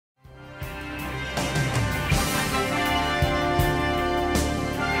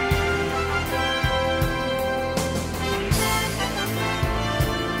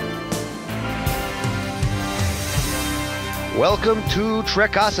Welcome to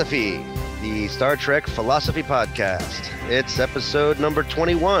Trekosophy, the Star Trek philosophy podcast. It's episode number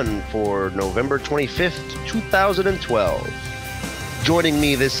 21 for November 25th, 2012. Joining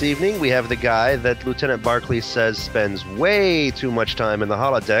me this evening, we have the guy that Lieutenant Barclay says spends way too much time in the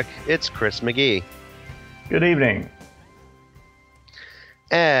holodeck. It's Chris McGee. Good evening.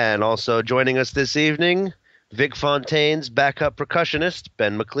 And also joining us this evening, Vic Fontaine's backup percussionist,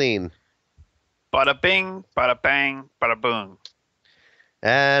 Ben McLean. Bada bing, bada bang, bada boom.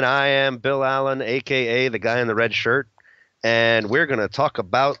 And I am Bill Allen, a.k.a. the guy in the red shirt, and we're going to talk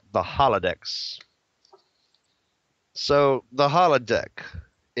about the holodecks. So the holodeck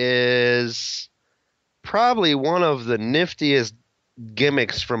is probably one of the niftiest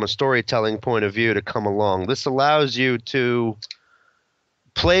gimmicks from a storytelling point of view to come along. This allows you to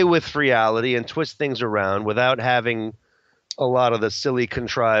play with reality and twist things around without having a lot of the silly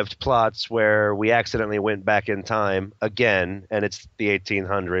contrived plots where we accidentally went back in time again, and it's the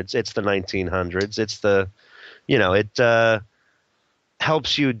 1800s, it's the 1900s, it's the, it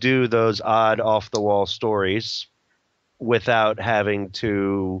helps you do those odd off-the-wall stories without having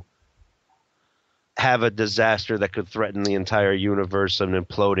to have a disaster that could threaten the entire universe and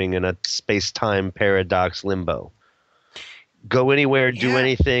imploding in a space-time paradox limbo. Go anywhere, do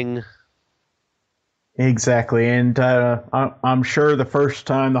anything. Exactly, and I'm sure the first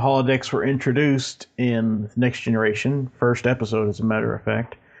time the holodecks were introduced in Next Generation, first episode as a matter of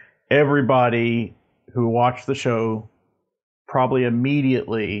fact, everybody who watched the show probably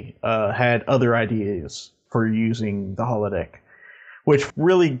immediately had other ideas for using the holodeck, which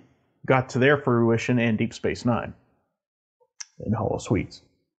really got to their fruition in Deep Space Nine and Holosuites.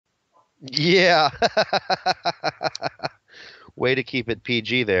 Yeah. Way to keep it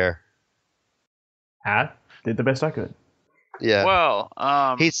PG there. I did the best I could. Yeah. Well,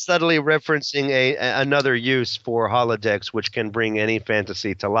 he's subtly referencing another use for holodecks, which can bring any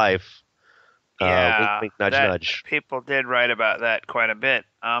fantasy to life. Wink, wink, nudge, nudge. People did write about that quite a bit.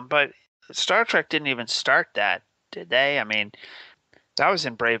 But Star Trek didn't even start that, did they? I mean, that was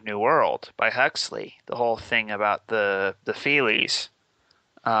in Brave New World by Huxley. The whole thing about the Feelies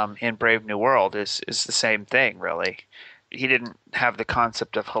in Brave New World is the same thing, really. He didn't have the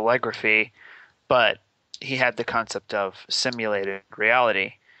concept of holography, but he had the concept of simulated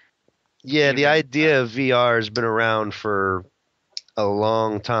reality. Yeah, the idea of VR has been around for a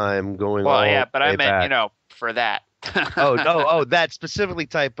long time, going all the way but I meant, back. For that. that specifically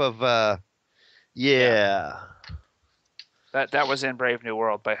type of, yeah. That was in Brave New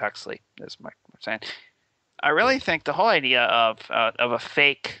World by Huxley, is what I'm saying. I really think the whole idea of a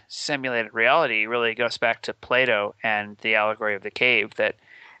fake simulated reality really goes back to Plato and the allegory of the cave, that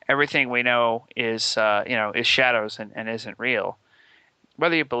everything we know is shadows and isn't real.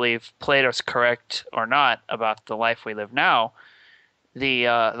 Whether you believe Plato's correct or not about the life we live now, the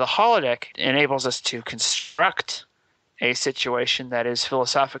holodeck enables us to construct a situation that is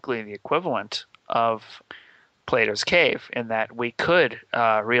philosophically the equivalent of Plato's cave, in that we could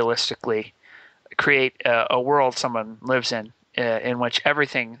realistically create a world someone lives in which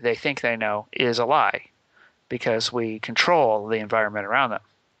everything they think they know is a lie, because we control the environment around them.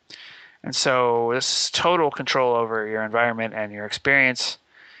 And so this total control over your environment and your experience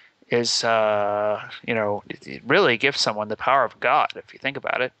is, it really gives someone the power of God, if you think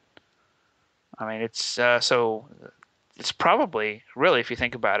about it. I mean, it's probably, really, if you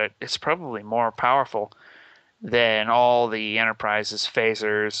think about it, it's probably more powerful than all the Enterprise's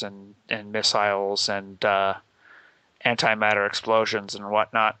phasers and missiles and antimatter explosions and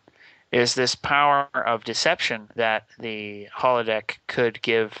whatnot, is this power of deception that the holodeck could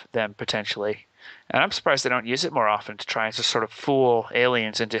give them potentially. And I'm surprised they don't use it more often to try and just sort of fool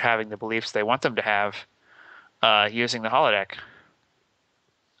aliens into having the beliefs they want them to have using the holodeck.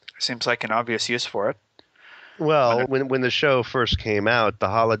 Seems like an obvious use for it. Well, when the show first came out, the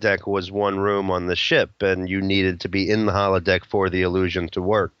holodeck was one room on the ship, and you needed to be in the holodeck for the illusion to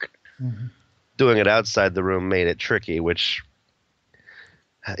work. Mm-hmm. Doing it outside the room made it tricky, which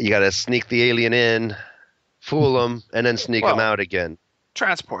you got to sneak the alien in, fool them, and then sneak them out again.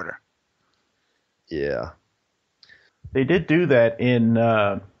 Transporter. Yeah. They did do that in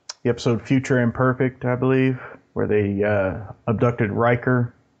the episode Future Imperfect, I believe, where they abducted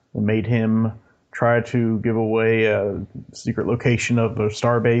Riker and made him try to give away a secret location of a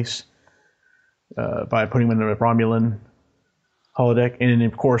starbase by putting him in a Romulan holodeck. And,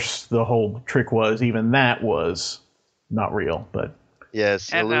 of course, the whole trick was even that was not real, but...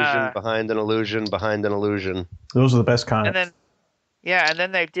 Yes, illusion behind an illusion behind an illusion. Those are the best kinds. And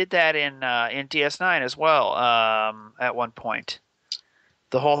then they did that in DS9 as well at one point.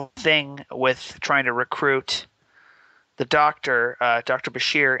 The whole thing with trying to recruit the Doctor, Dr.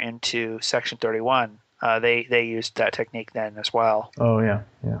 Bashir, into Section 31. They used that technique then as well. Oh yeah,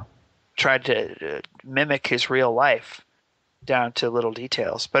 yeah. Tried to mimic his real life down to little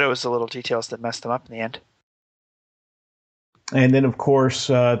details, but it was the little details that messed them up in the end. And then, of course,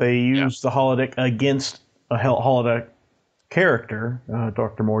 they used the holodeck against a holodeck character,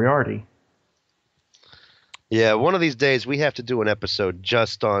 Dr. Moriarty. Yeah, one of these days we have to do an episode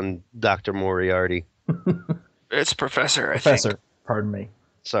just on Dr. Moriarty. It's Professor, I Professor, think. pardon me.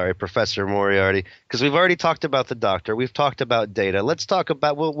 Sorry, Professor Moriarty. Because we've already talked about the Doctor. We've talked about Data. Let's talk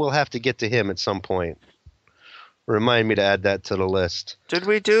about... We'll have to get to him at some point. Remind me to add that to the list. Did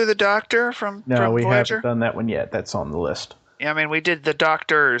we do the Doctor from No, we Voyager? haven't done that one yet. That's on the list. Yeah, I mean, we did the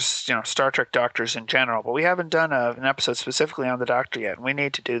Doctors, Star Trek Doctors in general, but we haven't done an episode specifically on the Doctor yet. We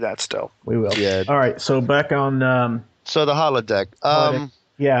need to do that still. We will. Yeah. All right, so back on... So the holodeck. holodeck.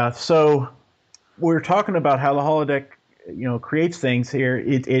 Yeah, so we're talking about how the holodeck, creates things here.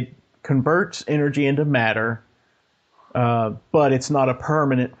 It converts energy into matter, but it's not a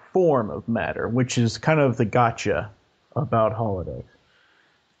permanent form of matter, which is kind of the gotcha about holodecks.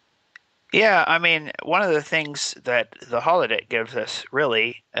 Yeah, I mean, one of the things that the holodeck gives us,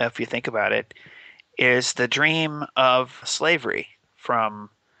 really, if you think about it, is the dream of slavery from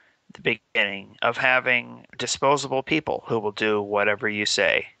the beginning, of having disposable people who will do whatever you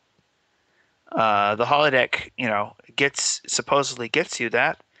say. The holodeck, supposedly gets you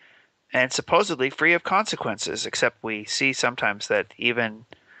that, and supposedly free of consequences, except we see sometimes that even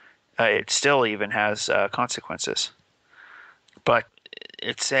it still even has consequences. But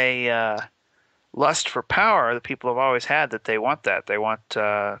it's a lust for power that people have always had, that they want that. They want,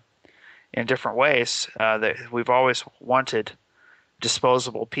 in different ways, that we've always wanted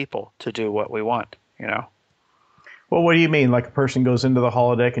disposable people to do what we want, Well, what do you mean? Like a person goes into the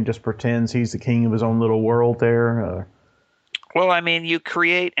holodeck and just pretends he's the king of his own little world there? Well, I mean, you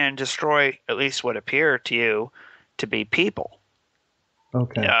create and destroy at least what appear to you to be people.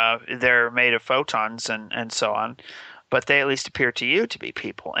 Okay. They're made of photons and so on, but they at least appear to you to be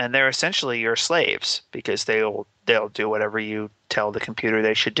people, and they're essentially your slaves because they'll do whatever you tell the computer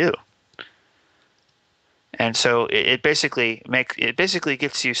they should do. And so it basically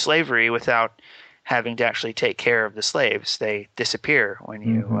gets you slavery without having to actually take care of the slaves. They disappear when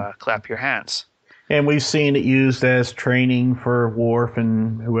you clap your hands. And we've seen it used as training for Worf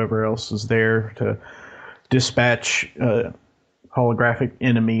and whoever else is there to dispatch holographic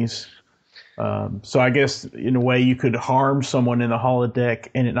enemies. So I guess in a way you could harm someone in the holodeck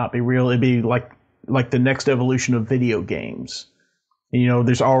and it not be real. It'd be like the next evolution of video games.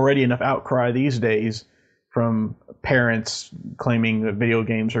 There's already enough outcry these days from parents claiming that video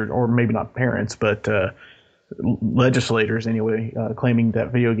games or maybe not parents, but legislators anyway, claiming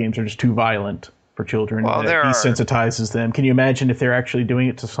that video games are just too violent for children. Well, that desensitizes them. Can you imagine if they're actually doing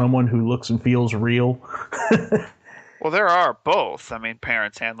it to someone who looks and feels real? Well, there are both. I mean,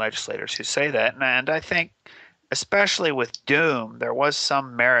 parents and legislators who say that, and I think, especially with Doom, there was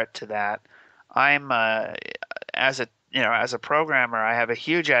some merit to that. I'm as a programmer, I have a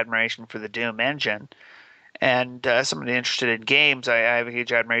huge admiration for the Doom engine. And as somebody interested in games, I have a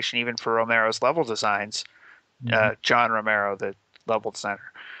huge admiration even for Romero's level designs. John Romero, the level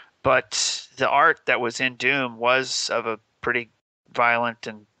designer. But the art that was in Doom was of a pretty violent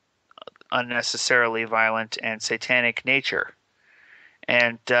and unnecessarily violent and satanic nature.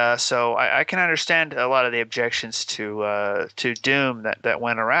 And so I can understand a lot of the objections to Doom that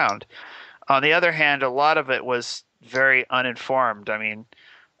went around. On the other hand, a lot of it was very uninformed. I mean,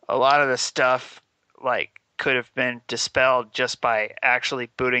 a lot of the stuff could have been dispelled just by actually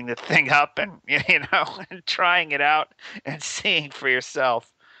booting the thing up and and trying it out and seeing for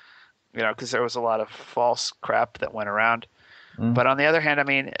yourself. Because there was a lot of false crap that went around. But on the other hand, I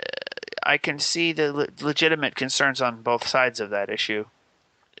mean, I can see the legitimate concerns on both sides of that issue.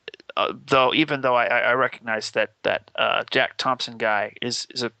 Even though I recognize that Jack Thompson guy is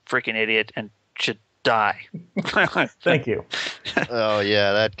a freaking idiot and should die. Thank you. Oh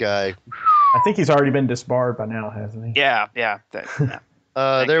yeah, that guy. I think he's already been disbarred by now, hasn't he? Yeah.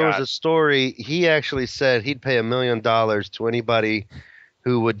 There was a story. He actually said he'd pay $1 million to anybody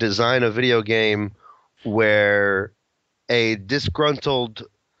who would design a video game where a disgruntled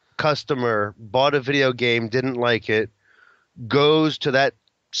customer bought a video game, didn't like it, goes to that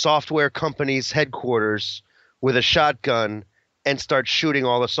software company's headquarters with a shotgun and starts shooting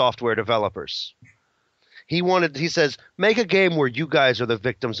all the software developers. He says, make a game where you guys are the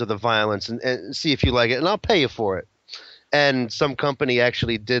victims of the violence and see if you like it, and I'll pay you for it. And some company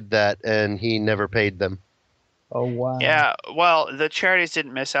actually did that, and he never paid them. Oh, wow. Yeah, well, the charities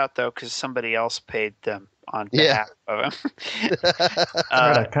didn't miss out, though, because somebody else paid them on Yeah. behalf of him.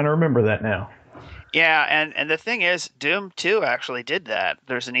 Right, I kind of remember that now. Yeah, and the thing is, Doom 2 actually did that.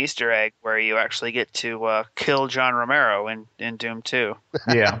 There's an Easter egg where you actually get to kill John Romero in Doom 2.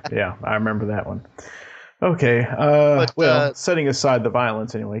 Yeah, I remember that one. Okay, But well, setting aside the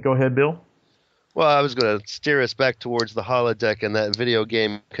violence anyway. Go ahead, Bill. well, I was going to steer us back towards the holodeck and that video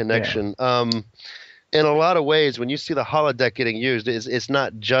game connection. In a lot of ways, when you see the holodeck getting used, it's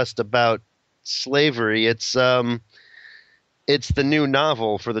not just about slavery. It's the new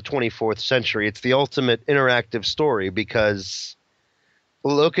novel for the 24th century. It's the ultimate interactive story because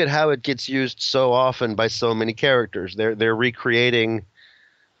look at how it gets used so often by so many characters. They're recreating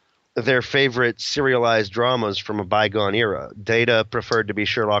their favorite serialized dramas from a bygone era. Data preferred to be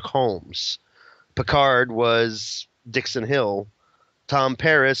Sherlock Holmes. Picard was Dixon Hill. Tom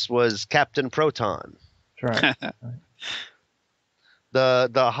Paris was Captain Proton. That's right. The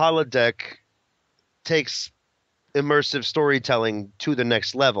holodeck takes immersive storytelling to the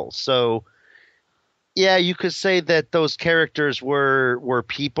next level. So yeah, you could say that those characters were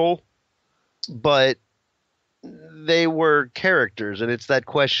people, but they were characters, and it's that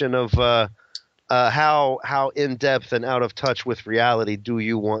question of how in depth and out of touch with reality do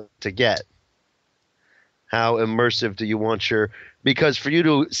you want to get? How immersive do you want your? Because for you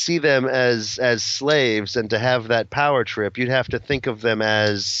to see them as slaves and to have that power trip, you'd have to think of them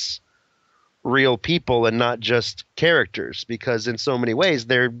as real people and not just characters. Because in so many ways,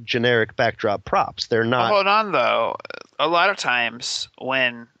 they're generic backdrop props. They're Well, not. hold on though. A lot of times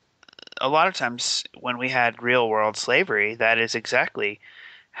when we had real world slavery, that is exactly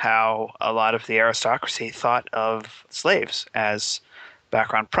how a lot of the aristocracy thought of slaves as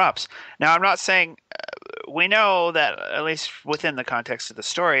background props. Now, I'm not saying we know that at least within the context of the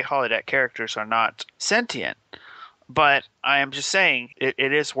story, holodeck characters are not sentient. But I am just saying it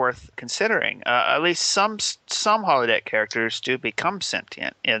is worth considering. At least some holodeck characters do become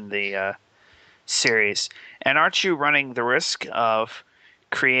sentient in the series. And aren't you running the risk of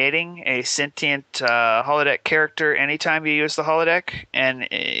creating a sentient holodeck character anytime you use the holodeck, and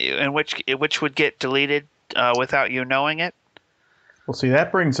in which would get deleted without you knowing it? Well, see,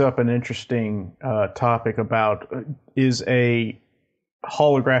 that brings up an interesting topic about is a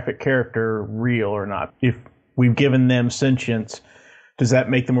holographic character real or not? If we've given them sentience, does that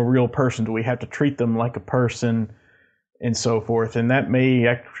make them a real person? Do we have to treat them like a person and so forth? And that may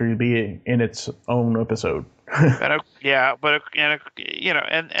actually be in its own episode. Yeah, but you know,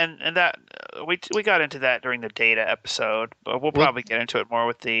 and that we got into that during the data episode, but we'll probably get into it more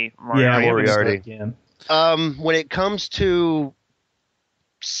with the Moriarty. Again. When it comes to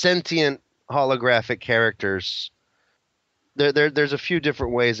sentient holographic characters, there's a few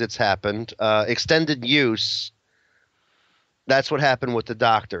different ways it's happened. Extended use, that's what happened with the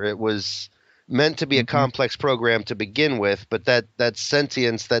Doctor. It was meant to be a complex program to begin with, but that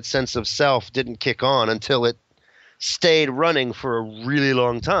sentience, that sense of self, didn't kick on until it stayed running for a really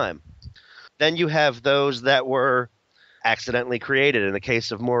long time. Then you have those that were accidentally created. In the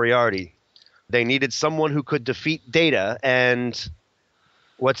case of Moriarty, they needed someone who could defeat Data, and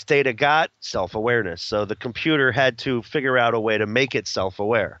what's Data got? Self-awareness. So the computer had to figure out a way to make it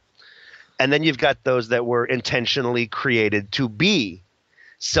self-aware. And then you've got those that were intentionally created to be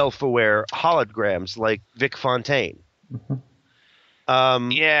self-aware holograms, like Vic Fontaine.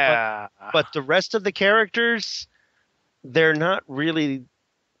 Yeah. But the rest of the characters, they're not really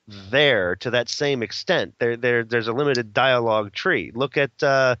there to that same extent. There's a limited dialogue tree. Look at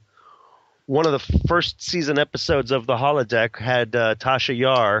one of the first season episodes of the Holodeck had Tasha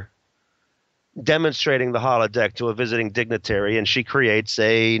Yar demonstrating the Holodeck to a visiting dignitary, and she creates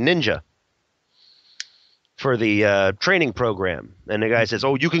a ninja for the training program. And the guy says,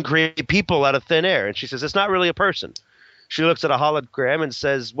 "Oh, you can create people out of thin air." And she says, "It's not really a person." She looks at a hologram and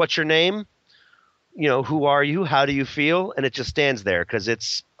says, "What's your name? You know, who are you? How do you feel?" And it just stands there because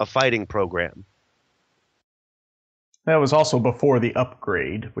it's a fighting program. That was also before the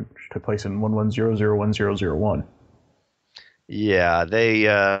upgrade, which took place in 11001001. Yeah,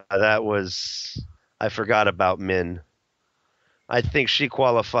 that was, I forgot about Min. I think she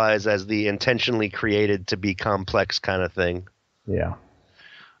qualifies as the intentionally created to be complex kind of thing. Yeah.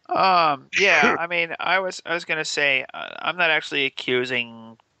 Yeah, I mean, I was gonna say I'm not actually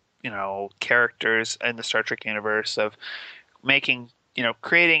accusing, characters in the Star Trek universe of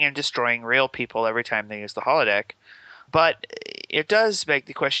creating and destroying real people every time they use the holodeck. But it does beg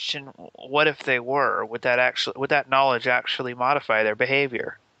the question: what if they were? Would that knowledge actually modify their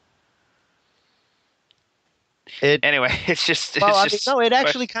behavior? Anyway, it's just. Well, it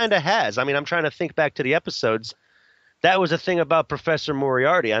actually kind of has. I mean, I'm trying to think back to the episodes. that was the thing about Professor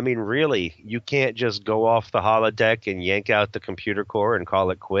Moriarty. I mean, really, you can't just go off the holodeck and yank out the computer core and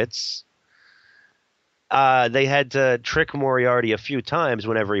call it quits. They had to trick Moriarty a few times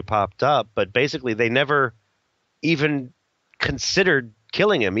whenever he popped up, but basically they never even considered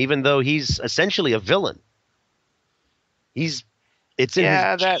killing him, even though he's essentially a villain. It's in his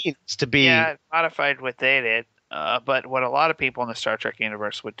Yeah, that genes to be. yeah, modified what they did. But what a lot of people in the Star Trek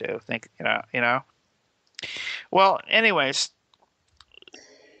universe would do, think you know. Well, anyways,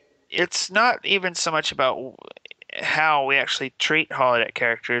 it's not even so much about how we actually treat holodeck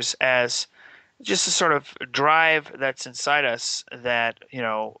characters as just a sort of drive that's inside us that,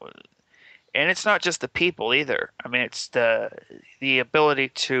 and it's not just the people either. I mean, it's the ability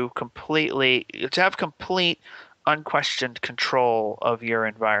to have complete unquestioned control of your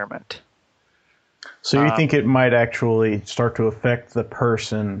environment. So you think it might actually start to affect the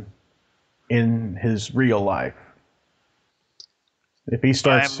person in his real life? If he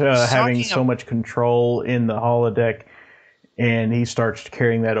starts having so much control in the holodeck and he starts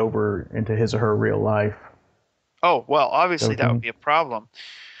carrying that over into his or her real life. Oh, well, obviously that would be a problem.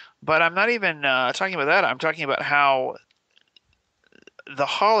 But I'm not even talking about that. I'm talking about how the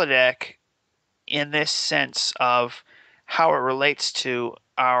holodeck, in this sense of how it relates to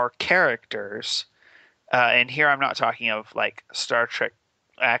our characters, and here I'm not talking of like Star Trek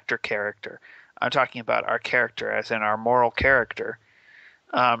actor character. I'm talking about our character, as in our moral character.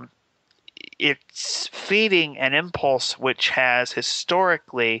 It's feeding an impulse which has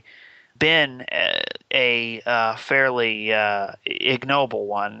historically been a fairly ignoble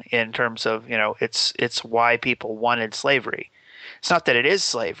one in terms of, it's why people wanted slavery. It's not that it is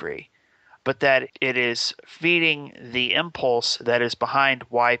slavery, but that it is feeding the impulse that is behind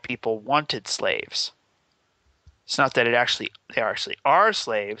why people wanted slaves. It's not that they actually are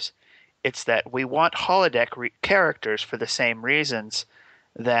slaves. It's that we want holodeck characters for the same reasons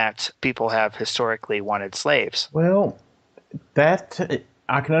that people have historically wanted slaves. Well, that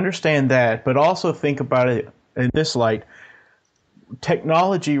I can understand that, but also think about it in this light.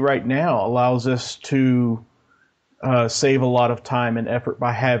 Technology right now allows us to save a lot of time and effort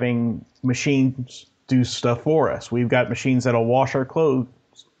by having machines do stuff for us. We've got machines that'll wash our clothes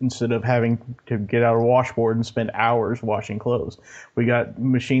instead of having to get out a washboard and spend hours washing clothes. We got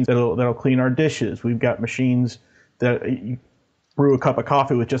machines that'll clean our dishes. We've got machines that you brew a cup of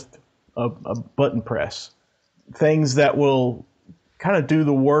coffee with just a button press. Things that will kind of do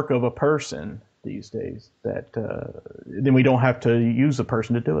the work of a person these days. That then we don't have to use a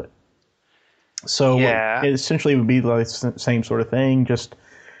person to do it. So Yeah. it essentially would be like the same sort of thing. Just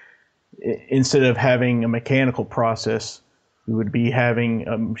instead of having a mechanical process, we would be having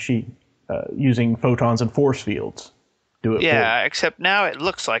a machine using photons and force fields do it. Yeah, except now it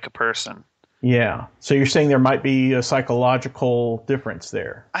looks like a person. Yeah. So you're saying there might be a psychological difference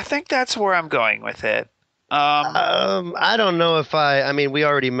there. I think that's where I'm going with it. I don't know if I mean, we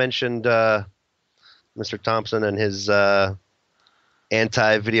already mentioned Mr. Thompson and his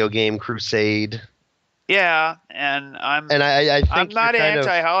anti-video game crusade. Yeah, and I think I'm not kind of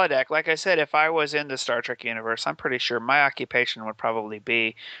anti-holodeck. Like I said, if I was in the Star Trek universe, I'm pretty sure my occupation would probably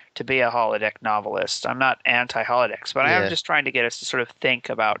be to be a holodeck novelist. I'm not anti-holodecks, but I am Yeah. just trying to get us to sort of think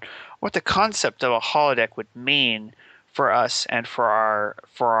about what the concept of a holodeck would mean for us and for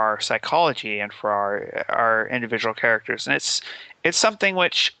our psychology and for our individual characters. And it's something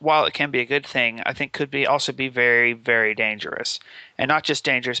which, while it can be a good thing, I think could be also be very, very dangerous. And not just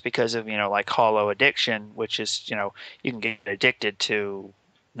dangerous because of, like holo addiction, which is, you can get addicted to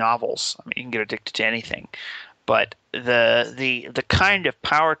novels. I mean, you can get addicted to anything. But the kind of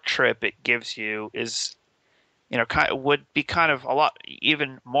power trip it gives you is, would be kind of a lot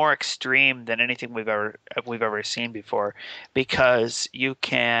even more extreme than anything we've ever seen before, because you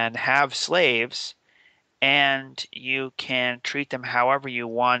can have slaves and you can treat them however you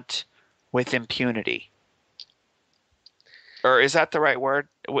want with impunity. Or is that the right word?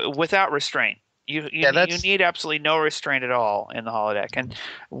 Without restraint. You need absolutely no restraint at all in the holodeck. And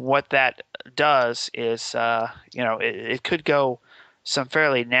what that does is, it could go some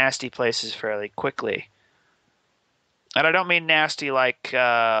fairly nasty places fairly quickly. And I don't mean nasty like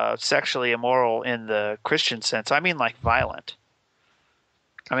sexually immoral in the Christian sense. I mean like violent.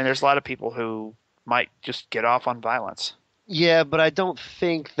 I mean, there's a lot of people who might just get off on violence. Yeah, but I don't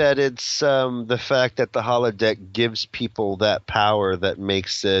think that it's the fact that the holodeck gives people that power that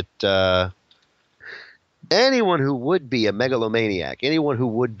makes it anyone who would be a megalomaniac, anyone who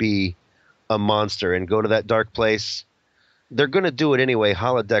would be a monster and go to that dark place, they're going to do it anyway,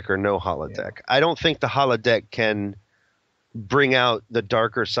 holodeck or no holodeck. I don't think the holodeck can bring out the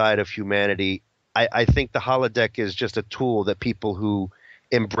darker side of humanity I think the holodeck is just a tool that people who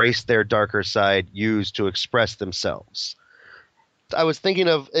embrace their darker side use to express themselves. I was thinking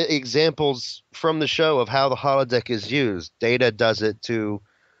of examples from the show of how the holodeck is used. Data does it to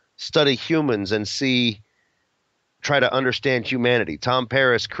study humans and try to understand humanity. Tom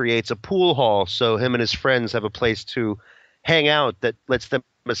Paris creates a pool hall so him and his friends have a place to hang out that lets them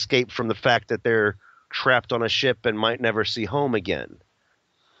escape from the fact that they're trapped on a ship and might never see home again.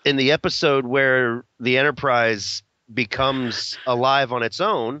 In the episode where the Enterprise becomes alive on its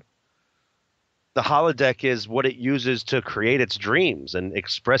own, the holodeck is what it uses to create its dreams and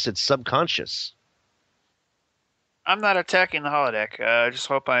express its subconscious. I'm not attacking the holodeck. I just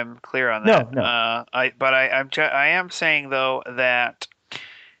hope I'm clear on No, that. no. I am saying though that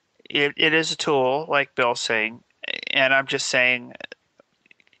it is a tool, like Bill's saying, and I'm just saying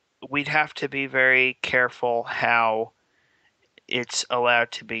we'd have to be very careful how it's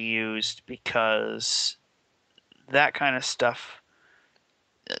allowed to be used because that kind of stuff,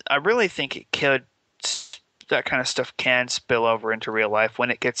 I really think that kind of stuff can spill over into real life when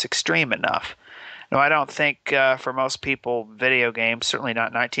it gets extreme enough. No, I don't think for most people, video games, certainly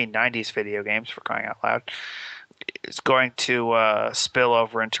not 1990s video games, for crying out loud, is going to spill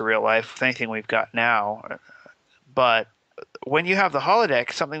over into real life with anything we've got now. But when you have the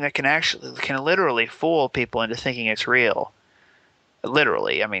holodeck, something that can literally fool people into thinking it's real.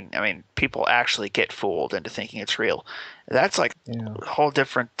 Literally, I mean, people actually get fooled into thinking it's real. That's like Yeah. a whole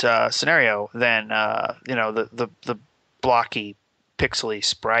different scenario than the blocky, pixely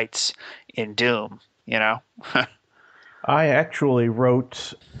sprites in Doom. You know. I actually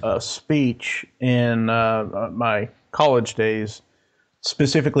wrote a speech in my college days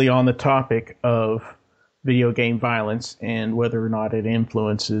specifically on the topic of video game violence and whether or not it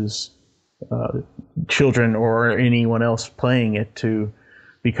influences uh, children or anyone else playing it to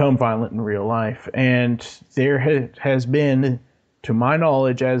become violent in real life. And there has been, to my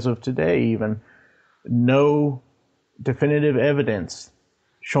knowledge, as of today, even no definitive evidence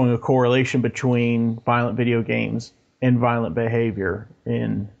showing a correlation between violent video games and violent behavior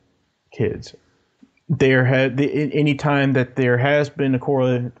in kids. Any time that there has been a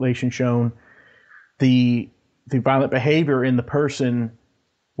correlation shown, the violent behavior in the person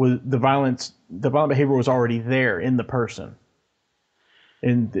was the violent behavior was already there in the person,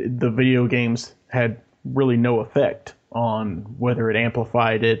 and the video games had really no effect on whether it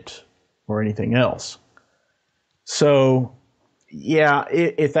amplified it or anything else. So, yeah,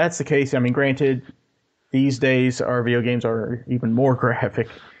 if that's the case, I mean, granted, these days our video games are even more graphic,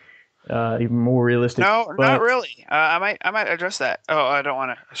 even more realistic. No, not But really. I might address that. Oh, I don't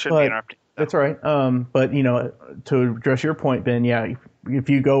want to. I shouldn't be but interrupting. No. that's all right. But to address your point, Ben, yeah, if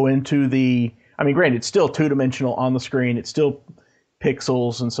you go into I mean, granted, it's still 2-dimensional on the screen. It's still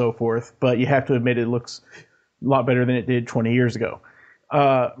pixels and so forth, but you have to admit it looks a lot better than it did 20 years ago.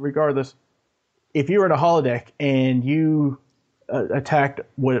 Regardless, if you were in a holodeck and you attacked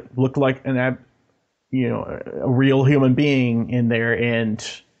what looked like a real human being in there,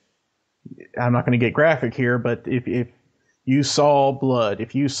 and I'm not going to get graphic here, but if you saw blood,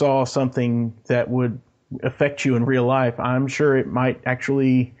 if you saw something that would affect you in real life, I'm sure it might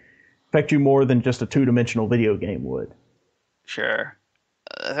actually affect you more than just a 2-dimensional video game would. Sure.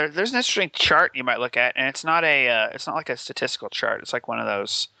 There's an interesting chart you might look at, and it's not like a statistical chart. It's like one of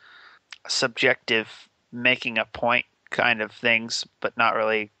those subjective making a point kind of things, but not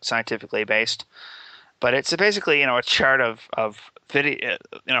really scientifically based. But it's basically a chart of video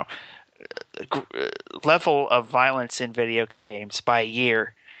level of violence in video games by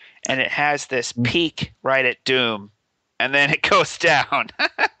year, and it has this peak right at Doom, and then it goes down.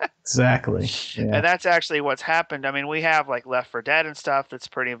 Exactly. And Yeah. that's actually what's happened. I mean, we have like Left 4 Dead and stuff that's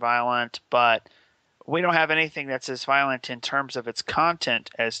pretty violent, but we don't have anything that's as violent in terms of its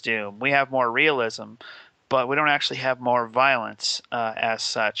content as Doom. We have more realism, but we don't actually have more violence as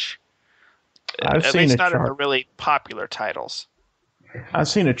such. I've At seen a least not in the chart. really popular titles. I've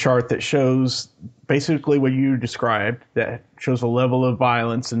seen a chart that shows basically what you described, that shows the level of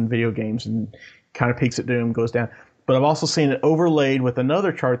violence in video games and kind of peaks at Doom, goes down. But I've also seen it overlaid with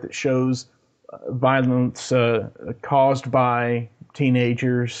another chart that shows violence caused by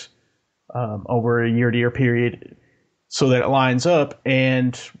teenagers over a year-to-year period, so that it lines up.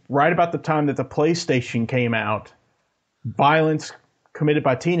 And right about the time that the PlayStation came out, violence committed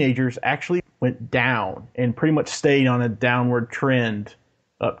by teenagers actually went down and pretty much stayed on a downward trend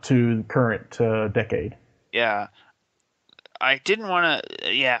up to the current decade. Yeah. I didn't want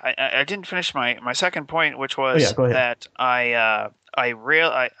to. Yeah, I didn't finish my second point, which Oh yeah, was go ahead. that I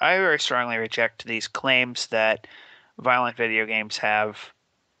very strongly reject these claims that violent video games have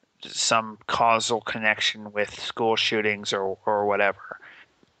some causal connection with school shootings or whatever.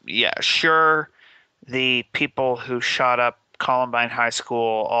 Yeah, sure, the people who shot up Columbine High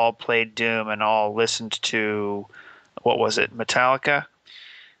School all played Doom and all listened to, what was it, Metallica?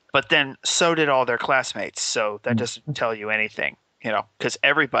 But then so did all their classmates, so that doesn't tell you anything, because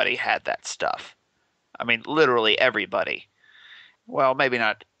everybody had that stuff. I mean, literally everybody. Well, maybe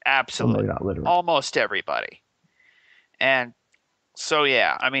not Well, absolutely, maybe not literally. almost everybody. And so,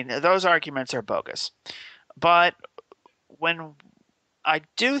 yeah, I mean, those arguments are bogus. But when I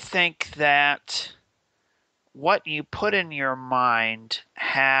do think that what you put in your mind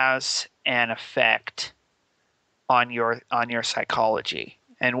has an effect on your psychology,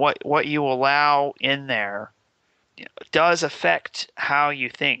 and what you allow in there does affect how you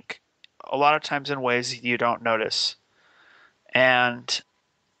think, a lot of times in ways you don't notice. And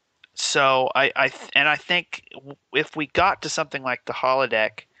so I think if we got to something like the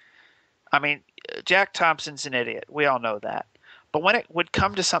holodeck, I mean, Jack Thompson's an idiot, we all know that. But when it would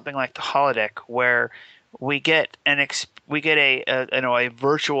come to something like the holodeck, where we get a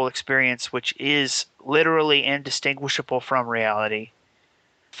virtual experience which is literally indistinguishable from reality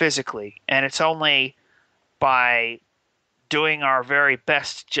physically, and it's only by doing our very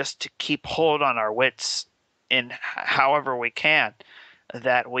best just to keep hold on our wits in however we can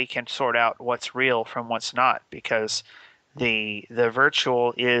that we can sort out what's real from what's not, because the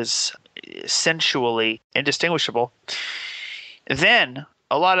virtual is sensually indistinguishable. Then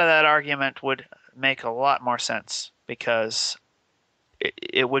a lot of that argument would make a lot more sense, because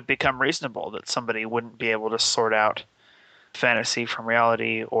it would become reasonable that somebody wouldn't be able to sort out fantasy from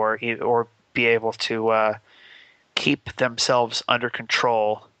reality, or be able to keep themselves under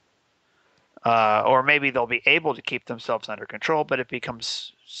control. Or maybe they'll be able to keep themselves under control, but it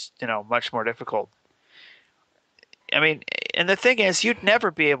becomes much more difficult. I mean, and the thing is, you'd never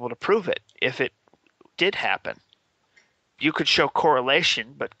be able to prove it if it did happen. You could show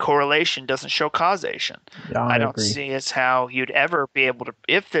correlation, but correlation doesn't show causation. Yeah, I I don't agree. see as how you'd ever be able to,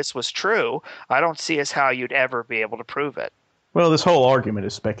 if this was true, I don't see as how you'd ever be able to prove it. Well, this whole argument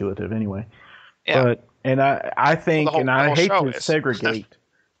is speculative anyway. Yeah. But and I Well, think, and the I whole hate show to is. segregate,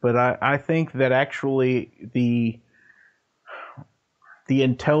 but I think that actually the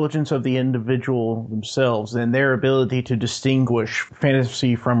intelligence of the individual themselves and their ability to distinguish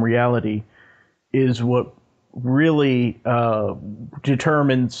fantasy from reality is what really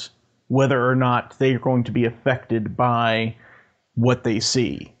determines whether or not they're going to be affected by what they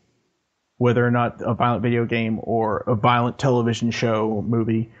see, whether or not a violent video game or a violent television show,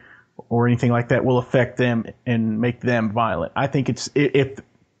 movie, or anything like that will affect them and make them violent. I think it's if the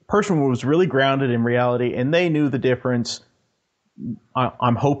person was really grounded in reality and they knew the difference.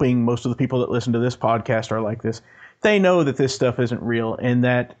 I'm hoping most of the people that listen to this podcast are like this. They know that this stuff isn't real and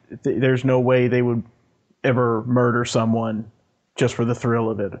that there's no way they would ever murder someone just for the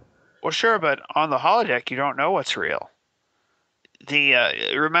thrill of it. Well, sure, but on the holodeck, you don't know what's real.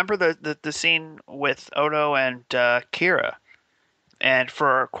 Remember the scene with Odo and Kira, and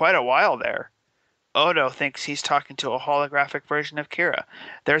for quite a while there, Odo thinks he's talking to a holographic version of Kira.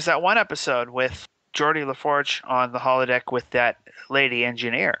 There's that one episode with Geordie LaForge on the holodeck with that lady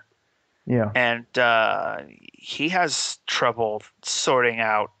engineer, Yeah. and he has trouble sorting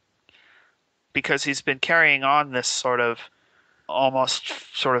out, because he's been carrying on this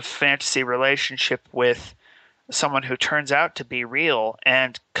almost sort of fantasy relationship with someone who turns out to be real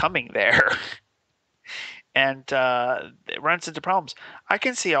and coming there. And it runs into problems. I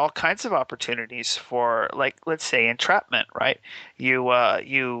can see all kinds of opportunities for, like, let's say, entrapment, right?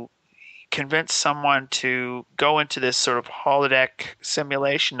 You convince someone to go into this sort of holodeck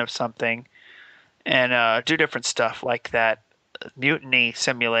simulation of something and do different stuff, like that mutiny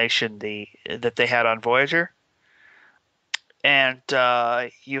simulation that they had on Voyager, and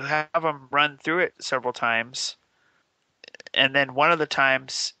you have them run through it several times, and then one of the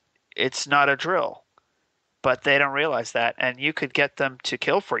times it's not a drill, but they don't realize that, and you could get them to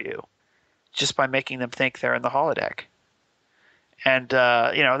kill for you just by making them think they're in the holodeck. And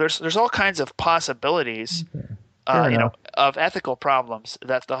there's all kinds of possibilities, Fair enough. of ethical problems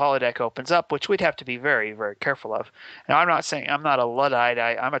that the holodeck opens up, which we'd have to be very, very careful of. Now, I'm not saying I'm not a Luddite.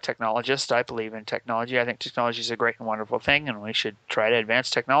 I'm a technologist. I believe in technology. I think technology is a great and wonderful thing, and we should try to advance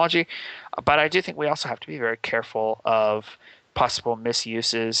technology. But I do think we also have to be very careful of possible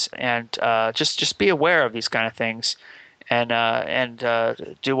misuses, and just be aware of these kind of things, and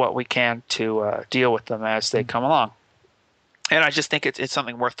do what we can to deal with them as they come along. And I just think it's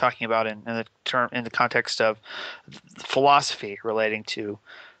something worth talking about in the context of philosophy relating to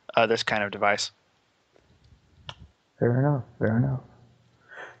this kind of device. Fair enough. Fair enough.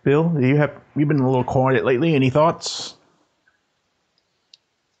 Bill, you've been a little quiet lately. Any thoughts?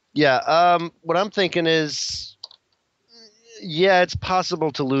 Yeah, what I'm thinking is, yeah, it's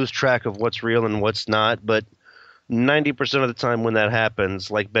possible to lose track of what's real and what's not, but 90% of the time when that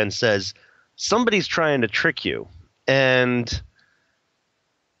happens, like Ben says, somebody's trying to trick you. And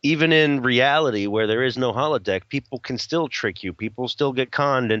even in reality, where there is no holodeck, people can still trick you. People still get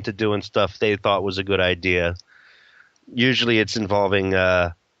conned into doing stuff they thought was a good idea. Usually it's involving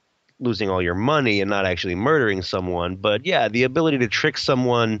losing all your money and not actually murdering someone. But yeah, the ability to trick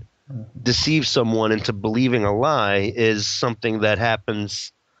someone, deceive someone into believing a lie is something that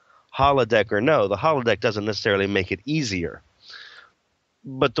happens, holodeck or no. The holodeck doesn't necessarily make it easier.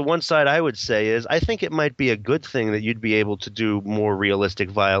 But the one side I would say is I think it might be a good thing that you'd be able to do more realistic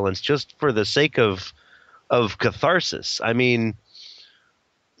violence just for the sake of catharsis. I mean,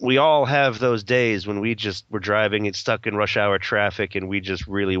 we all have those days when we're driving and stuck in rush hour traffic and we just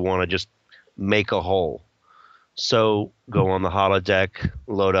really want to just make a hole. So go on the holodeck,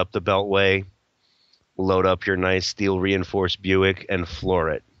 load up the Beltway, load up your nice steel reinforced Buick and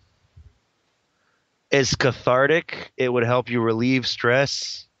floor it. It's cathartic. It would help you relieve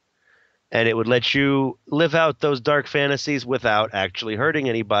stress, and it would let you live out those dark fantasies without actually hurting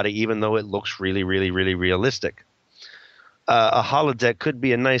anybody, even though it looks really, really, really realistic. A holodeck could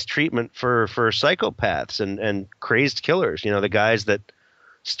be a nice treatment for psychopaths and crazed killers. You know, the guys that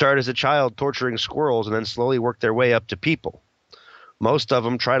start as a child torturing squirrels and then slowly work their way up to people. Most of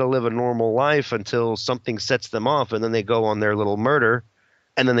them try to live a normal life until something sets them off, and then they go on their little murder,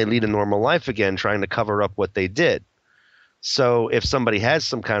 and then they lead a normal life again, trying to cover up what they did. So if somebody has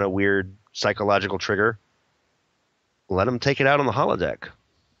some kind of weird psychological trigger, let them take it out on the holodeck.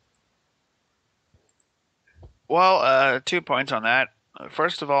 Well, 2 points on that.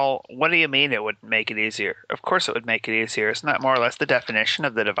 First of all, what do you mean it would make it easier? Of course it would make it easier. Isn't that more or less the definition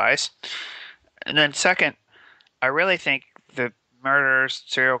of the device? And then second, I really think the murderers,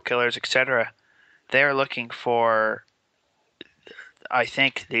 serial killers, etc., they're looking for, I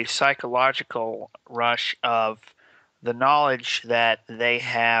think, the psychological rush of the knowledge that they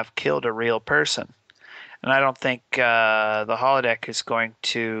have killed a real person. And I don't think the holodeck is going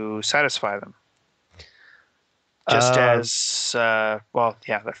to satisfy them. Just Uh, as, well,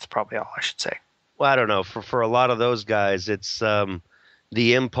 yeah, that's probably all I should say. well, I don't know. For a lot of those guys, it's the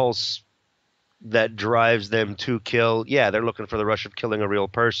impulse that drives them to kill. Yeah, they're looking for the rush of killing a real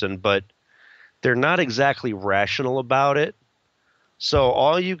person, but they're not exactly rational about it. So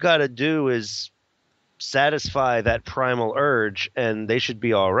all you got to do is satisfy that primal urge, and they should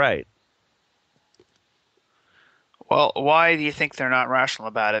be all right. Well, why do you think they're not rational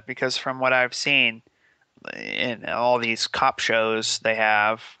about it? Because from what I've seen in all these cop shows they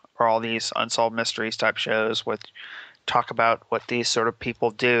have, or all these unsolved mysteries type shows, with talk about what these sort of people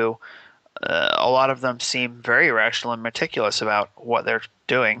do, a lot of them seem very rational and meticulous about what they're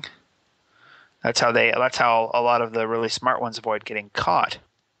doing. That's how they. That's how a lot of the really smart ones avoid getting caught.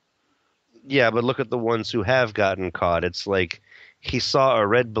 Yeah, but look at the ones who have gotten caught. It's like he saw a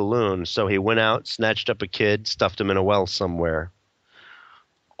red balloon, so he went out, snatched up a kid, stuffed him in a well somewhere.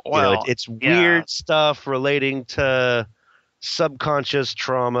 You know, Well, it's yeah. weird stuff relating to subconscious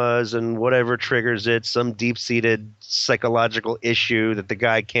traumas and whatever triggers it, some deep-seated psychological issue that the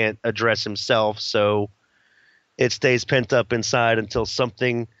guy can't address himself, so it stays pent up inside until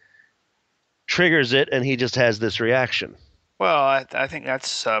something triggers it and he just has this reaction. Well, I think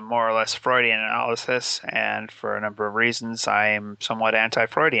that's more or less Freudian analysis, and for a number of reasons, I am somewhat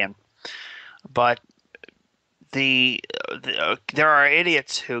anti-Freudian. But there are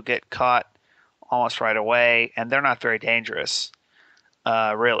idiots who get caught almost right away, and they're not very dangerous,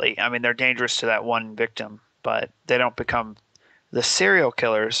 really. I mean, they're dangerous to that one victim, but they don't become. The serial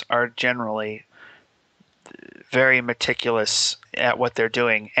killers are generally very meticulous at what they're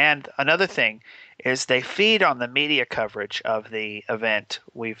doing. And another thing is they feed on the media coverage of the event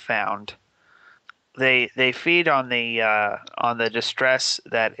we've found. They feed on the distress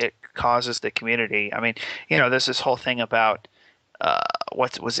that it causes the community. I mean, there's this whole thing about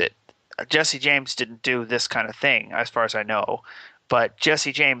what was it? Jesse James didn't do this kind of thing, as far as I know. But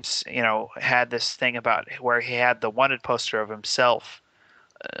Jesse James, had this thing about where he had the wanted poster of himself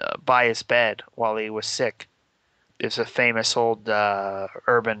by his bed while he was sick. It's a famous old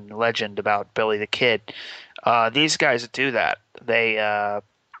urban legend about Billy the Kid. These guys do that.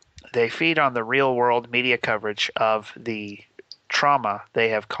 They feed on the real world media coverage of the trauma they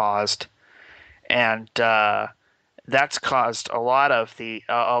have caused, and that's caused a lot of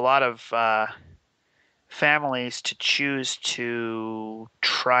families to choose to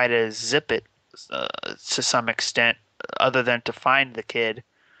try to zip it to some extent, other than to find the kid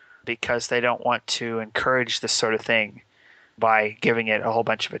because they don't want to encourage this sort of thing by giving it a whole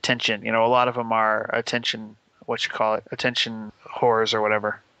bunch of attention. A lot of them are attention, what you call it, attention whores or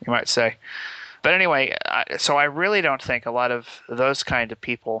whatever you might say. But anyway, so I really don't think a lot of those kind of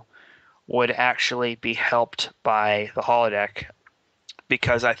people would actually be helped by the holodeck,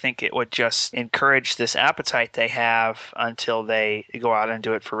 because I think it would just encourage this appetite they have until they go out and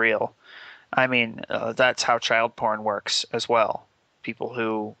do it for real. I mean, that's how child porn works as well. People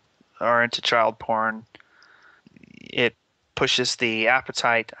who are into child porn, it pushes the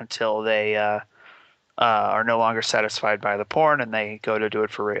appetite until they are no longer satisfied by the porn and they go to do it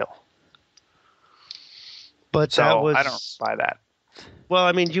for real. But that So I don't was buy that. well,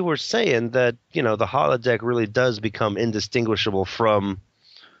 I mean, you were saying that, the holodeck really does become indistinguishable from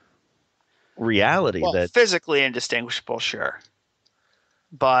reality. Well, That physically indistinguishable, sure.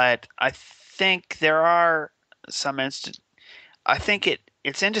 But I think there are some I think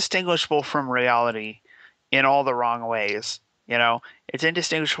it's indistinguishable from reality in all the wrong ways. It's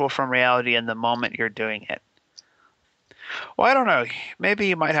indistinguishable from reality in the moment you're doing it. Well, I don't know. Maybe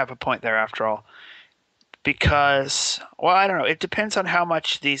you might have a point there after all. Because, well, I don't know. It depends on how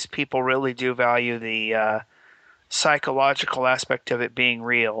much these people really do value the psychological aspect of it being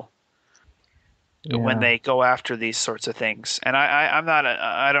real when Yeah. they go after these sorts of things. And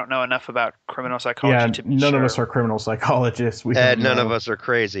I don't know enough about criminal psychology Yeah, to be none of us sure. are criminal psychologists. We and don't none of know. us are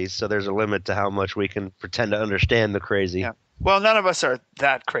crazy, so there's a limit to how much we can pretend to understand the crazy. Yeah. Well, none of us are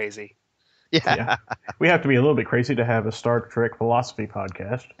that crazy. Yeah. Yeah. We have to be a little bit crazy to have a Star Trek philosophy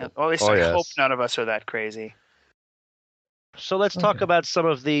podcast. At least Oh I hope yes. none of us are that crazy. So let's talk Okay. about some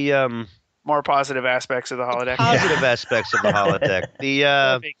of the More positive aspects of the holodeck. positive aspects of the holodeck. The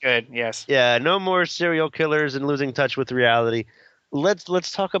That'd be good. Yes. yeah, no more serial killers and losing touch with reality.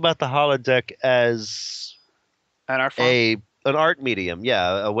 Let's talk about the holodeck as And art form. an art medium.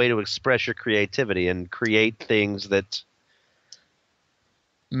 Yeah, a way to express your creativity and create things that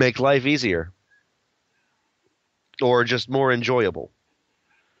make life easier or just more enjoyable.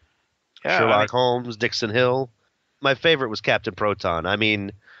 Yeah. I mean, Sherlock Holmes, Dixon Hill. My favorite was Captain Proton. I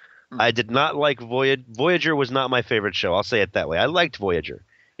mean, hmm. I did not like Voyager. Voyager was not my favorite show. I'll say it that way. I liked Voyager.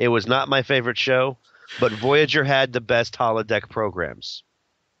 It was not my favorite show, but Voyager had the best holodeck programs.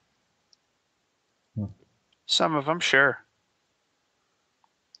 Some of them, sure.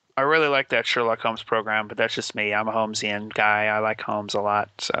 I really like that Sherlock Holmes program, but that's just me. I'm a Holmesian guy. I like Holmes a lot.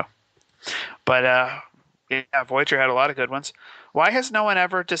 So, but yeah, Voyager had a lot of good ones. Why has no one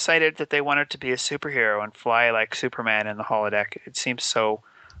ever decided that they wanted to be a superhero and fly like Superman in the holodeck? It seems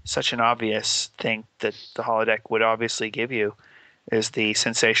such an obvious thing that the holodeck would obviously give you is the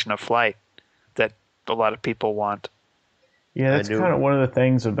sensation of flight that a lot of people want. Yeah, I that's knew kind of one of the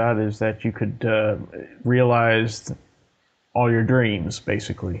things about it is that you could realize all your dreams,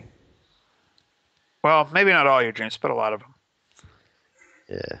 basically. Well, maybe not all your dreams, but a lot of them.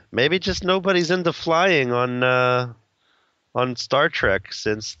 Yeah, maybe just nobody's into flying on Star Trek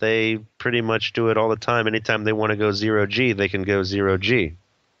since they pretty much do it all the time. Anytime they want to go zero G, they can go zero G.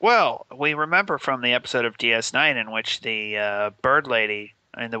 Well, we remember from the episode of DS9 in which the bird lady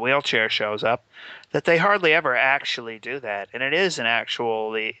in the wheelchair shows up that they hardly ever actually do that, and it is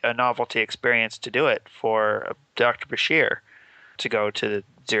a novelty experience to do it for Dr. Bashir to go to the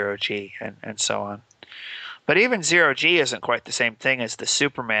zero G and so on. But even zero G isn't quite the same thing as the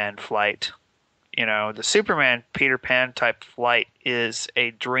Superman flight. The Superman Peter Pan type flight is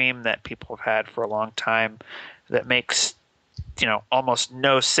a dream that people have had for a long time that makes almost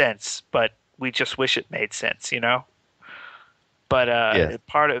no sense, but we just wish it made sense. But Yeah.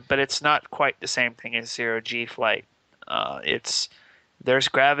 but it's not quite the same thing as zero G flight. It's there's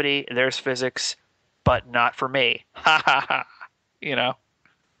gravity, there's physics, but not for me. Ha ha ha. You know.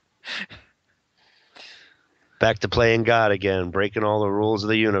 Back to playing God again, breaking all the rules of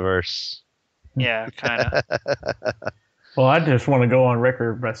the universe. Yeah, kind of. Well, I just want to go on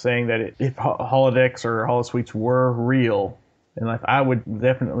record by saying that if holodecks or holosuites were real, and like I would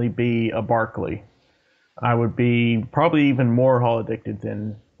definitely be a Barkley. I would be probably even more holodecked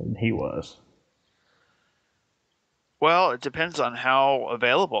than he was. Well, it depends on how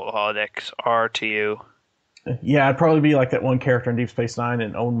available the holodecks are to you. Yeah, I'd probably be like that one character in Deep Space Nine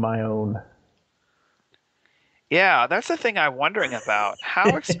and own my own. Yeah, that's the thing I'm wondering about.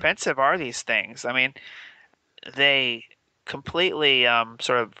 How expensive are these things? I mean, they completely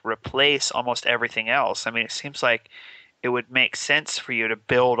sort of replace almost everything else. I mean, it seems like it would make sense for you to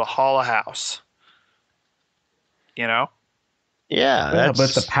build a hollow house, you know? Yeah, Yeah, but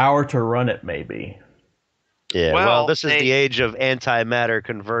the that's power to run it, maybe. Yeah, well, Well, this is the age of antimatter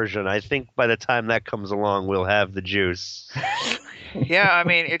conversion. I think by the time that comes along, we'll have the juice. yeah, I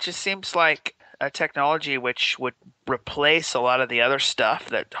mean, it just seems like a technology which would replace a lot of the other stuff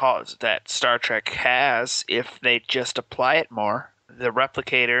that Star Trek has if they just apply it more. The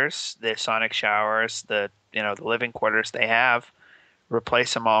replicators, the sonic showers, the living quarters they have,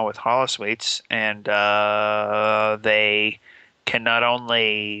 replace them all with holosuites, and they can not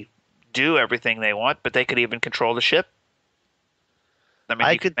only do everything they want, but they could even control the ship. I mean,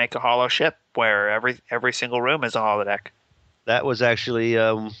 I you could could. make a holo ship where every single room is a holodeck. That was actually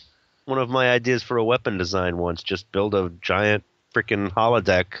one of my ideas for a weapon design once. Just build a giant freaking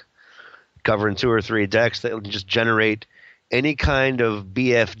holodeck covering 2 or 3 decks that will just generate any kind of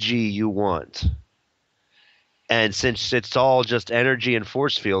BFG you want. And since it's all just energy and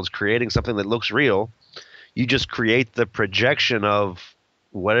force fields creating something that looks real, you just create the projection of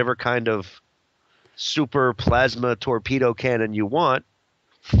whatever kind of super plasma torpedo cannon you want,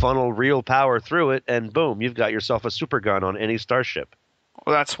 funnel real power through it, and boom, you've got yourself a super gun on any starship.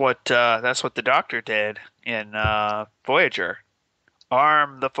 Well, that's what the Doctor did in Voyager.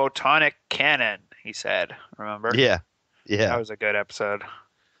 Arm the photonic cannon, he said. Remember? Yeah, That yeah. was a good episode.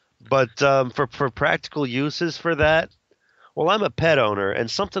 But for practical uses for that, well, I'm a pet owner, and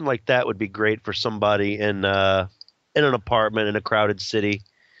something like that would be great for somebody in an apartment in a crowded city.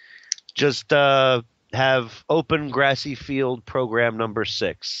 Just have open grassy field program number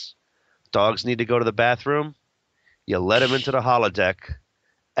 6. Dogs need to go to the bathroom. You let them into the holodeck,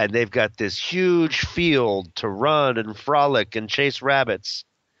 and they've got this huge field to run and frolic and chase rabbits.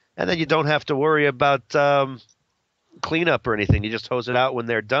 And then you don't have to worry about cleanup or anything. You just hose it out when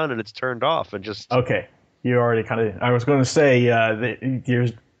they're done and it's turned off, and just Okay, you already kind of. I was going to say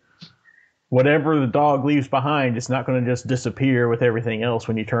there's whatever the dog leaves behind. It's not going to just disappear with everything else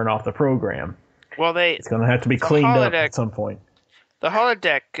when you turn off the program. Well, It's going to have to be the cleaned up holodeck at some point. the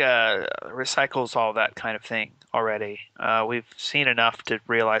holodeck recycles all that kind of thing already. We've seen enough to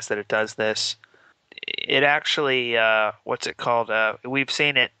realize that it does this. It actually, what's it called? We've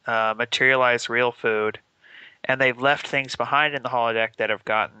seen it materialize real food, and they've left things behind in the holodeck that have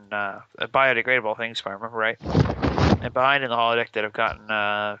gotten biodegradable things, if I remember right, and behind in the holodeck that have gotten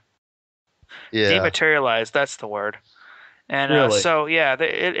yeah. dematerialized. That's the word. And Really? so yeah,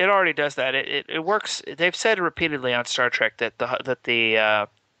 it already does that. It works. They've said repeatedly on Star Trek that the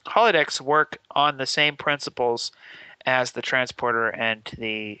holodecks work on the same principles as the transporter and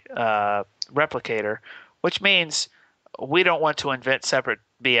the replicator, which means we don't want to invent separate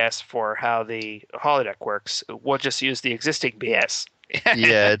BS for how the holodeck works. We'll just use the existing BS.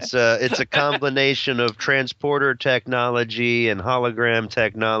 Yeah, it's a combination of transporter technology and hologram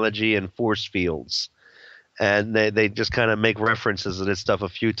technology and force fields. And they just kind of make references to this stuff a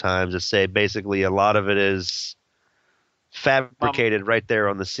few times to say basically a lot of it is Mum, fabricated right there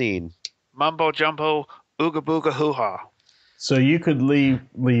on the scene. mumbo jumbo, ooga booga hoo ha. So you could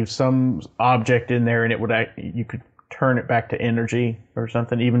leave some object in there, and it would you could turn it back to energy or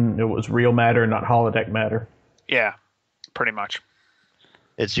something, even if it was real matter, not holodeck matter. Yeah, pretty much.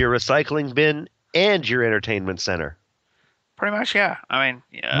 It's your recycling bin and your entertainment center. Pretty much, yeah. I mean,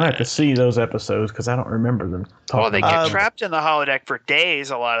 I might have to see those episodes because I don't remember them well, talking they about get them. trapped in the holodeck for days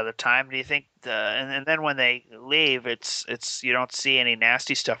a lot of the time. Do you think and then when they leave, it's you don't see any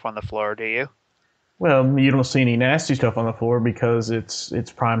nasty stuff on the floor, do you? Well, you don't see any nasty stuff on the floor because it's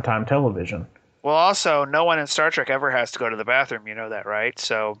primetime television. Well, also, no one in Star Trek ever has to go to the bathroom. You know that, right?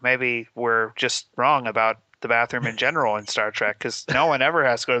 So maybe we're just wrong about the bathroom in general in Star Trek because no one ever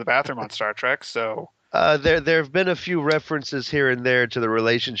has to go to the bathroom on Star Trek. So There have been a few references here and there to the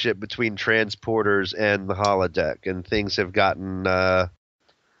relationship between transporters and the holodeck, and things have gotten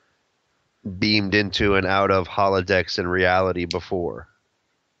beamed into and out of holodecks in reality before.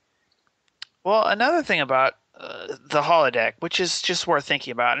 well, another thing about the holodeck, which is just worth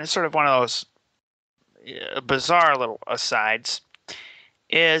thinking about, and it's sort of one of those bizarre little asides,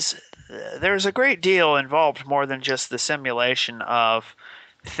 is there's a great deal involved more than just the simulation of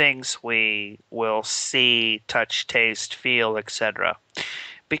things we will see, touch, taste, feel, etc.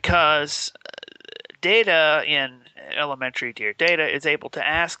 Because data in elementary tier data is able to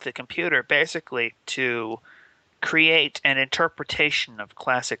ask the computer basically to create an interpretation of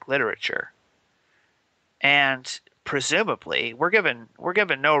classic literature. And presumably, we're given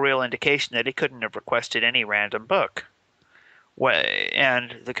no real indication that it couldn't have requested any random book.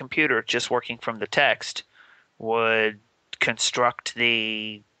 And the computer, just working from the text, would construct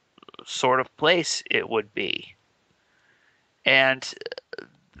the sort of place it would be. And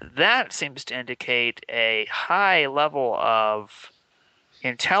that seems to indicate a high level of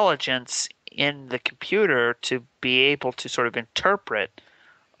intelligence in the computer to be able to sort of interpret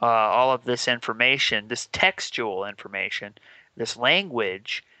all of this information, this textual information, this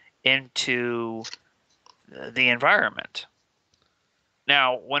language into the environment.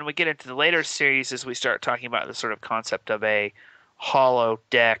 Now, when we get into the later series, as we start talking about the sort of concept of a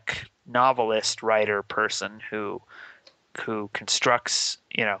holodeck novelist writer person who constructs,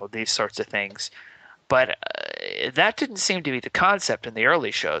 these sorts of things. But that didn't seem to be the concept in the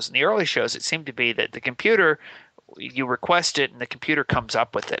early shows. In the early shows, it seemed to be that the computer, you request it and the computer comes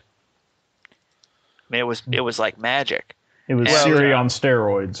up with it. I mean, it was like magic. It was Siri on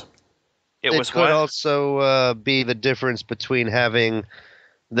steroids. It was could also be the difference between having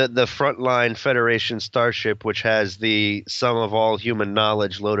the frontline Federation starship, which has the sum of all human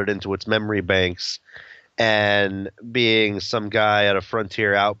knowledge loaded into its memory banks, and being some guy at a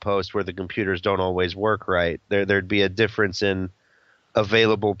frontier outpost where the computers don't always work right. There'd be a difference in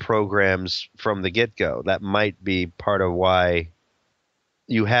available programs from the get-go. That might be part of why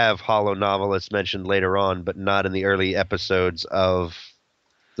you have holo novelists mentioned later on, but not in the early episodes of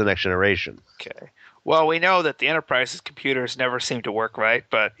The Next Generation. Okay. Well, we know that the Enterprise's computers never seem to work right,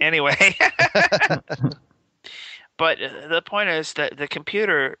 but anyway. But the point is that the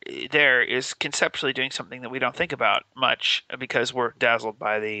computer there is conceptually doing something that we don't think about much because we're dazzled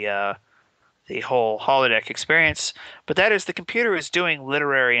by the whole holodeck experience. But that is, the computer is doing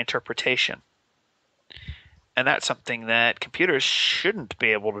literary interpretation. And that's something that computers shouldn't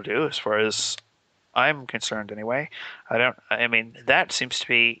be able to do, as far as I'm concerned anyway. I mean, that seems to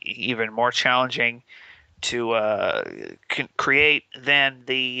be even more challenging to create than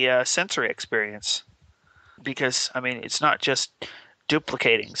the sensory experience. Because, I mean, it's not just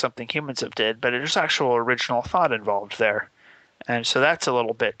duplicating something humans have did, but there's actual original thought involved there. And so that's a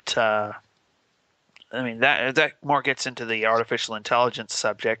little bit, I mean, that more gets into the artificial intelligence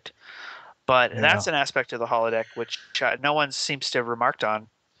subject. But that's an aspect of the holodeck which no one seems to have remarked on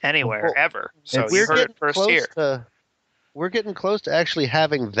anywhere, ever. So you heard it first here. We're getting close to actually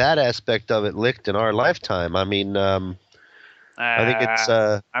having that aspect of it licked in our lifetime. I mean, I think it's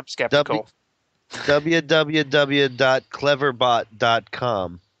I'm skeptical.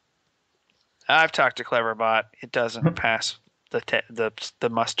 www.cleverbot.com. I've talked to Cleverbot. It doesn't pass the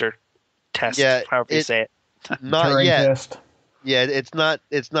muster test, however you say it. Not Turing yet. Test. Yeah, it's not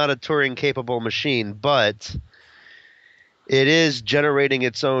a Turing capable machine, but it is generating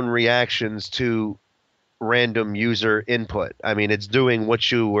its own reactions to random user input. I mean, it's doing what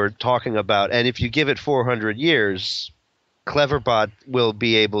you were talking about, and if you give it 400 years, Cleverbot will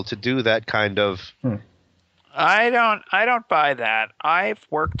be able to do that kind of. I don't buy that. I've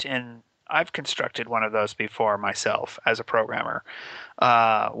constructed one of those before myself as a programmer.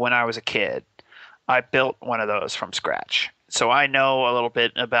 When I was a kid, I built one of those from scratch, so I know a little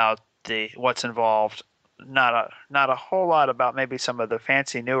bit about what's involved. Not a whole lot about maybe some of the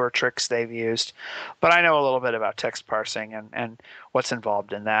fancy newer tricks they've used, but I know a little bit about text parsing and what's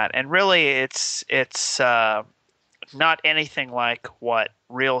involved in that. And really, it's not anything like what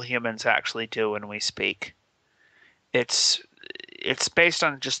real humans actually do when we speak. It's based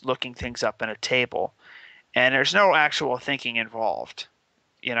on just looking things up in a table, and there's no actual thinking involved.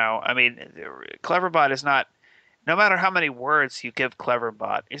 I mean, Cleverbot is not. No matter how many words you give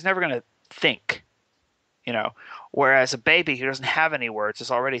Cleverbot, he's never going to think. Whereas a baby who doesn't have any words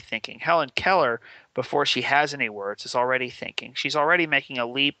is already thinking. Helen Keller, before she has any words, is already thinking. She's already making a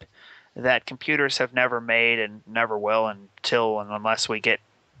leap that computers have never made and never will until and unless we get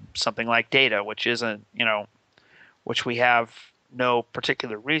something like data, which isn't, which we have no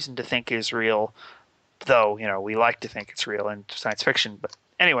particular reason to think is real, though, we like to think it's real in science fiction. But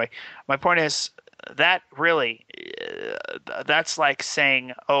anyway, my point is that really, that's like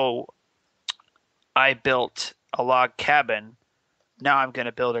saying, oh, I built a log cabin. Now I'm going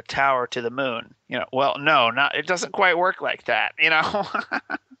to build a tower to the moon. Well, no, it doesn't quite work like that. If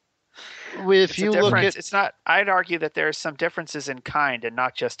you look at, it's not. I'd argue that there are some differences in kind and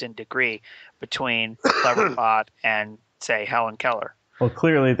not just in degree between Cleverbot and, say, Helen Keller. Well,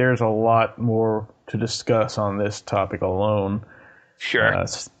 clearly there's a lot more to discuss on this topic alone. Sure.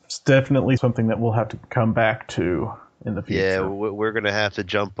 It's definitely something that we'll have to come back to in the future. Yeah, we're going to have to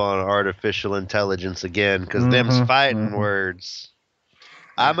jump on artificial intelligence again, because them's fighting words.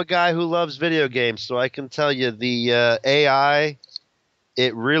 I'm a guy who loves video games, so I can tell you the AI,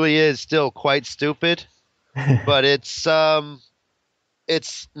 it really is still quite stupid, but it's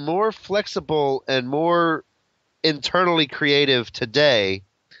more flexible and more internally creative today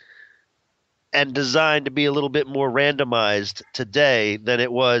and designed to be a little bit more randomized today than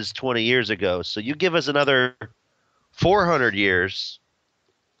it was 20 years ago. So you give us another 400 years,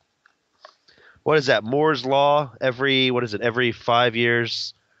 what is that? Moore's law. Every 5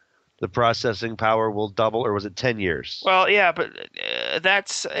 years, the processing power will double, or was it 10 years? Well, yeah, but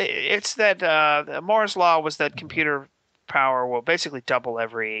it's that Moore's law was that computer power will basically double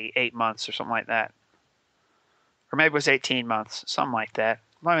every 8 months or something like that, or maybe it was 18 months, something like that.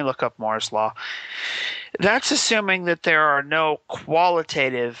 Let me look up Moore's law. That's assuming that there are no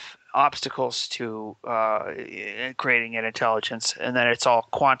qualitative obstacles to creating an intelligence, and that it's all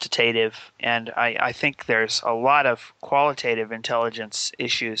quantitative. And I think there's a lot of qualitative intelligence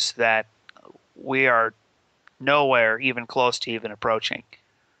issues that we are nowhere even close to even approaching.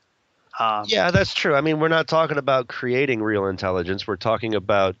 Yeah, that's true. I mean, we're not talking about creating real intelligence. We're talking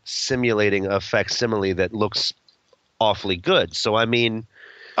about simulating a facsimile that looks awfully good. So, I mean,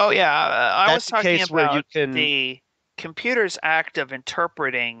 Oh yeah, I was that's the talking case where you about can. the computer's act of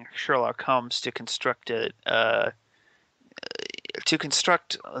interpreting Sherlock Holmes to construct the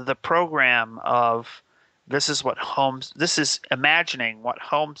program of this is imagining what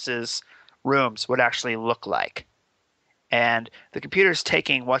Holmes's rooms would actually look like. And the computer's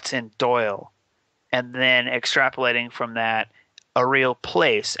taking what's in Doyle and then extrapolating from that a real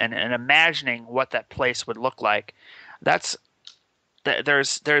place and imagining what that place would look like. That's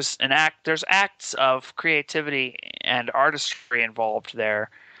there's acts of creativity and artistry involved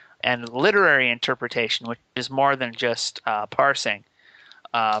there, and literary interpretation, which is more than just parsing,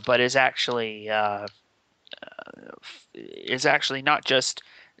 but is actually not just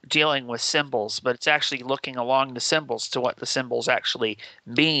dealing with symbols, but it's actually looking along the symbols to what the symbols actually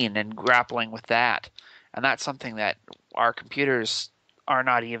mean and grappling with that. And that's something that our computers are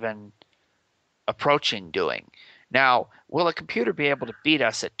not even approaching doing. Now, will a computer be able to beat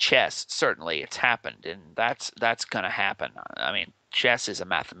us at chess? Certainly, it's happened, and that's going to happen. I mean, chess is a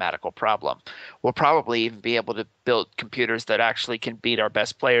mathematical problem. We'll probably even be able to build computers that actually can beat our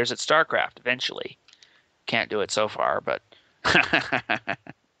best players at StarCraft eventually. Can't do it so far, but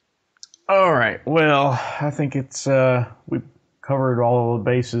All right. Well, I think it's we've covered all the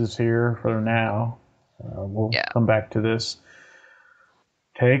bases here for now. We'll come back to this.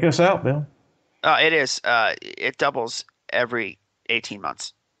 Take us out, Bill. It is. It doubles every 18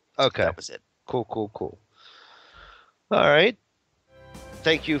 months. Okay. That was it. Cool. All right.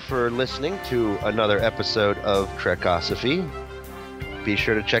 Thank you for listening to another episode of Trekosophy. Be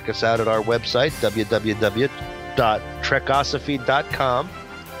sure to check us out at our website, www.trekosophy.com.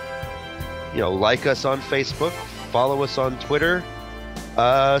 Like us on Facebook, follow us on Twitter,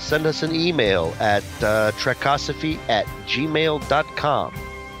 send us an email at trekosophy@gmail.com.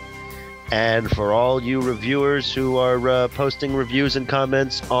 And for all you reviewers who are posting reviews and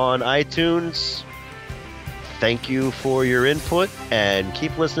comments on iTunes, thank you for your input, and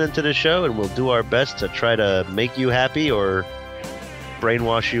keep listening to the show, and we'll do our best to try to make you happy or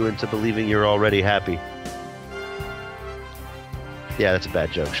brainwash you into believing you're already happy. Yeah, that's a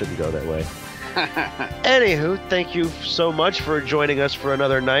bad joke. Shouldn't go that way. Anywho, thank you so much for joining us for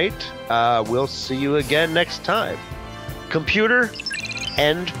another night. We'll see you again next time. Computer,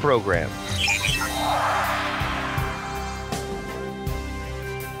 end program.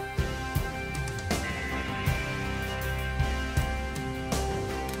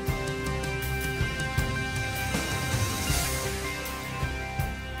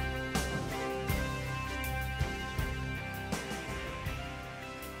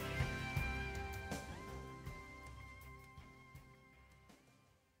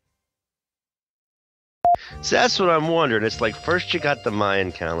 So that's what I'm wondering. It's like first you got the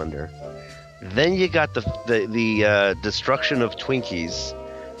Mayan calendar, then you got the destruction of Twinkies.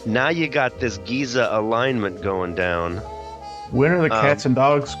 Now you got this Giza alignment going down. When are the cats and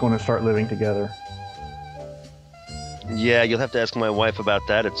dogs going to start living together? Yeah, you'll have to ask my wife about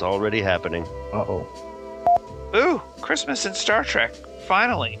that. It's already happening. Uh-oh. Ooh, Christmas in Star Trek.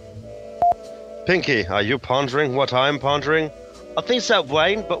 Finally. Pinky, are you pondering what I'm pondering? I think so,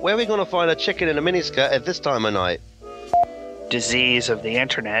 Wayne, but where are we going to find a chicken in a miniskirt at this time of night? Disease of the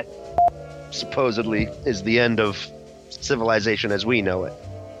internet. Supposedly is the end of civilization as we know it.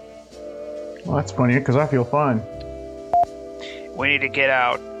 Well, that's funny, because I feel fine. We need to get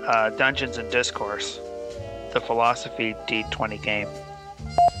out Dungeons and Discourse, the philosophy D20 game.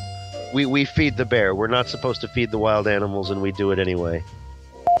 We feed the bear. We're not supposed to feed the wild animals, and we do it anyway.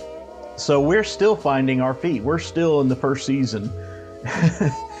 So we're still finding our feet. We're still in the first season.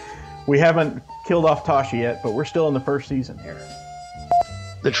 We haven't killed off Tasha yet, but we're still in the first season here.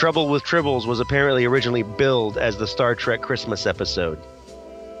 The Trouble with Tribbles was apparently originally billed as the Star Trek Christmas episode.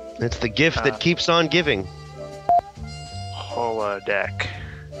 It's the gift that keeps on giving. Holodeck.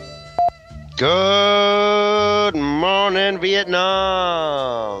 Good morning,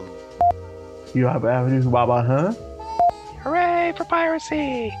 Vietnam! You have Avenue Baba, huh? Hooray for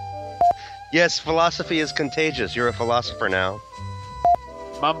piracy! Yes, philosophy is contagious. You're a philosopher now.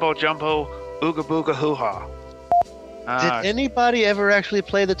 Mumbo jumbo, ooga booga hoo ha. Did anybody ever actually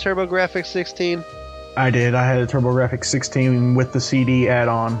play the TurboGrafx 16? I did. I had a TurboGrafx 16 with the CD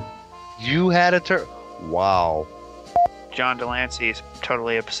add-on. You had a Wow. John Delancey's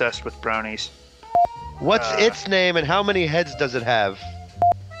totally obsessed with bronies. What's its name and how many heads does it have?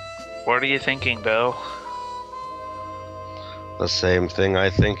 What are you thinking, Bill? The same thing I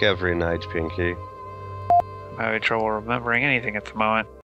think every night, Pinky. I'm having trouble remembering anything at the moment.